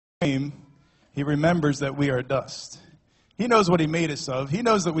shame, he remembers that we are dust. He knows what he made us of. He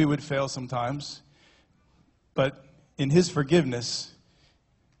knows that we would fail sometimes. But in his forgiveness,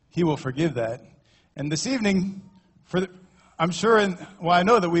 he will forgive that. And this evening, I'm sure, I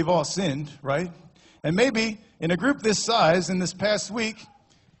know that we've all sinned, right? And maybe in a group this size, in this past week,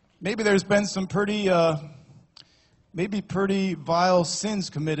 maybe there's been some pretty vile sins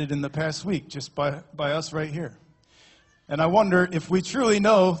committed in the past week, just by us right here. And I wonder if we truly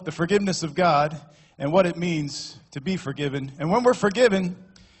know the forgiveness of God and what it means to be forgiven. And when we're forgiven,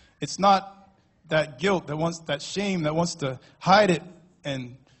 it's not that guilt, that shame that wants to hide it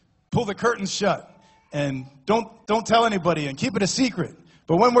and pull the curtains shut and don't tell anybody and keep it a secret.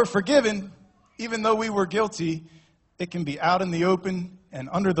 But when we're forgiven, even though we were guilty, it can be out in the open and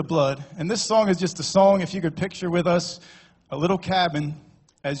under the blood. And this song is just a song, if you could picture with us a little cabin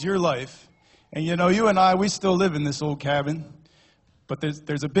as your life. And you know, you and I, we still live in this old cabin, but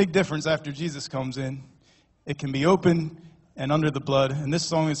there's a big difference after Jesus comes in. It can be open and under the blood. And this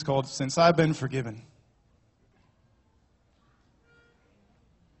song is called Since I've Been Forgiven.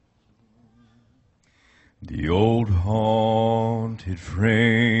 The old haunted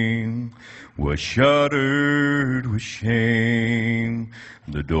frame was shuttered with shame,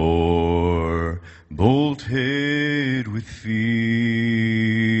 the door bolted with fear.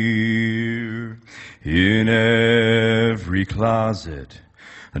 In every closet,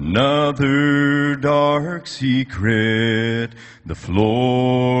 another dark secret, the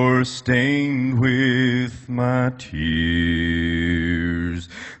floor stained with my tears.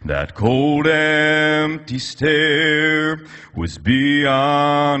 That cold, empty stare was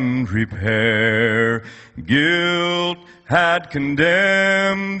beyond repair. Guilt had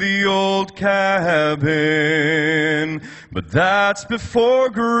condemned the old cabin, but that's before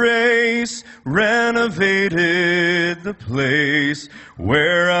grace renovated the place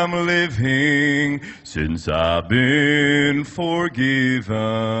where I'm living since I've been forgiven.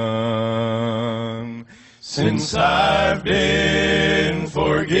 Since I've been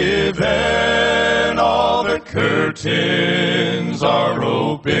forgiven, all the curtains are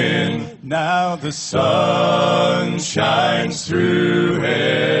open. Now the sun shines through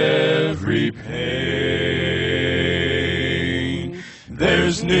every pane.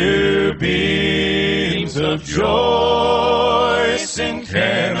 There's new beams of joy sin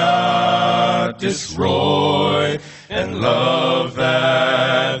cannot destroy, and love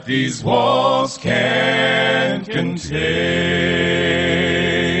that these walls can't contain.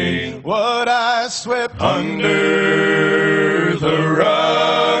 What I swept under the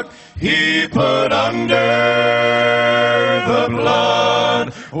rug, He put under the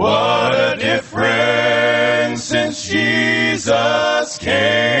blood. What a difference since Jesus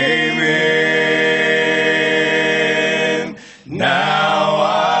came in. Now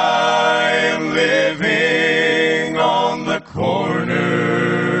I am living on the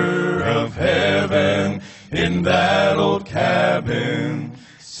corner of heaven in that old cabin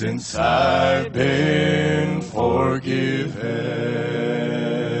since I've been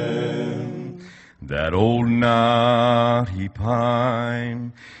forgiven. That old knotty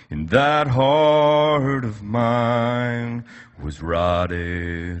pine in that heart of mine was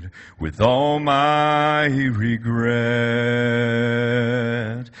rotted with all my regret.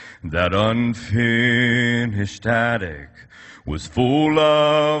 That unfinished attic was full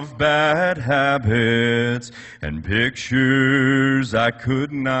of bad habits and pictures I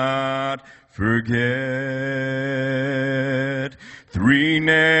could not forget. 3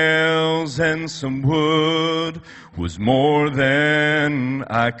 nails and some wood was more than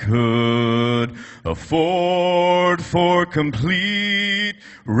I could afford for complete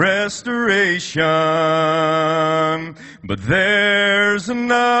restoration. But there's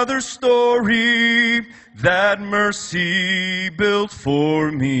another story that mercy built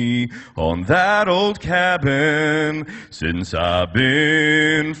for me on that old cabin since I've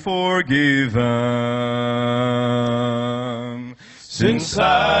been forgiven. Since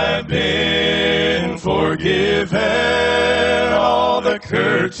I've been forgiven, all the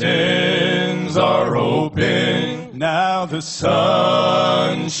curtains are open. Now the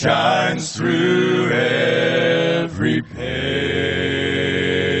sun shines through every pane.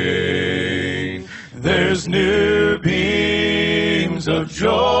 There's new beams of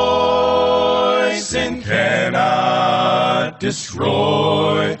joy sin cannot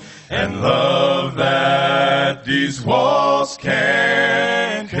destroy, and love that these walls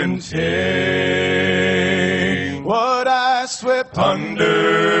can't contain. what I swept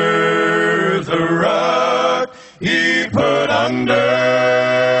Under the rug, He put under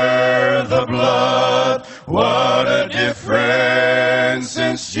the blood. What a difference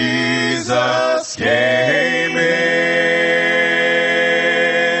since Jesus came in.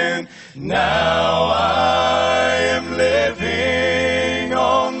 Now I am living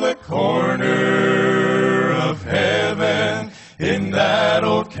on the corner of heaven in that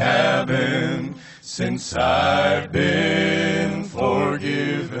old cabin since I've been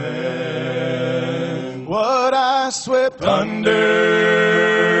forgiven. What I swept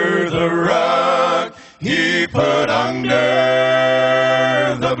Under the rug, He put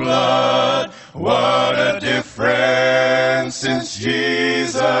under the blood. What a difference since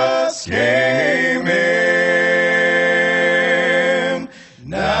Jesus came in.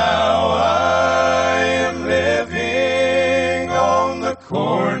 Now I am living on the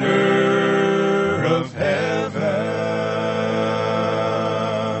corner of heaven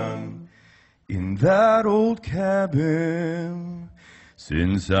in that old cabin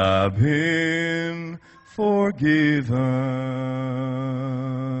since I've been forgiven.